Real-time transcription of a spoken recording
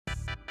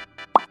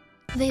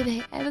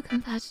Veibae, I have a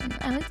confession.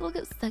 I like to look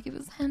at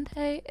succubus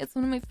hentai. It's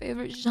one of my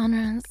favorite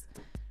genres.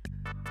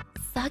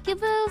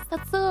 Succubus?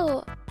 That's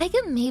so... I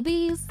can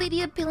maybe see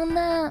the appeal in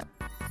that.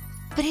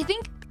 But I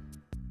think...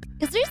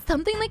 Is there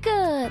something like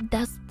a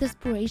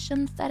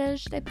desperation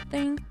fetish type of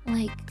thing?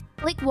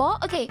 Like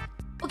what? Okay.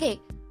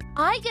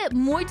 I get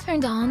more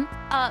turned on.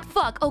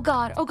 Fuck. Oh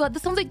god.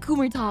 This sounds like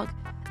Coomer talk.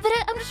 But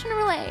I'm just trying to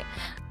relate.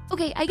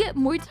 Okay, I get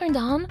more turned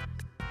on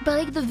by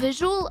like the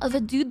visual of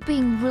a dude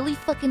being really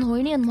fucking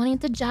horny and wanting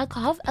to jack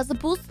off, as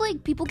opposed to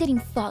like people getting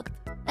fucked.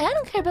 Like, I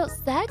don't care about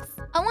sex.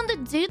 I want the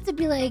dude to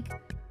be like,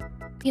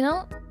 you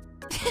know?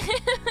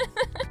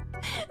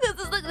 This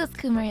is like this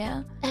Coomer,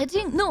 yeah.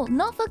 Edging? No,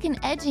 not fucking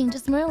edging.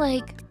 Just more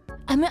like,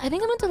 I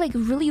think I'm into like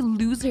really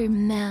loser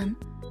men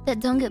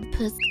that don't get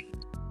pissed.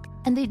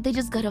 And they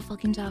just gotta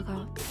fucking jack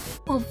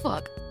off. Oh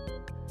fuck.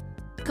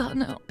 God,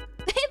 no.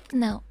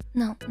 No.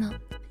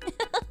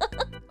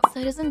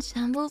 Citus in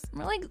shambles?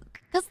 More like,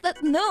 that's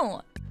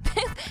no.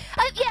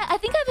 Yeah, I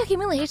think I have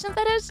accumulation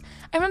fetish.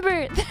 I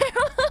remember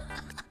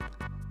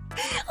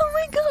oh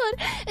my god,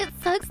 it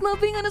sucks not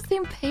being on the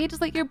same page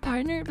as like your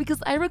partner,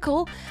 because I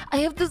recall I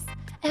have this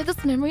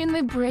memory in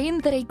my brain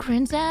that I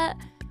cringe at.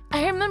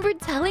 I remember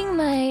telling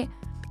my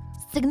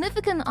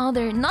significant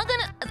other, it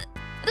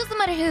doesn't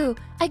matter who,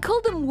 I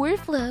called them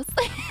worthless.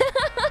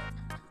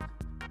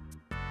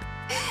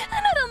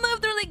 And I don't know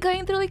if they're like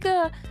going through like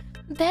a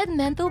bad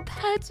mental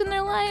patch in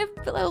their life,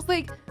 but I was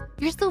like,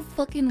 you're so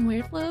fucking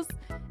worthless.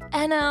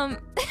 And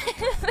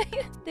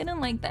they didn't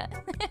like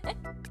that.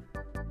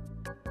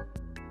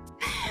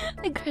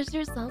 They crushed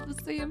your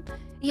self-esteem.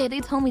 Yeah, they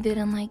told me they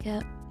didn't like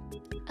it.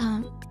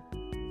 I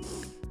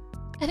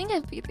think I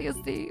have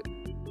PTSD.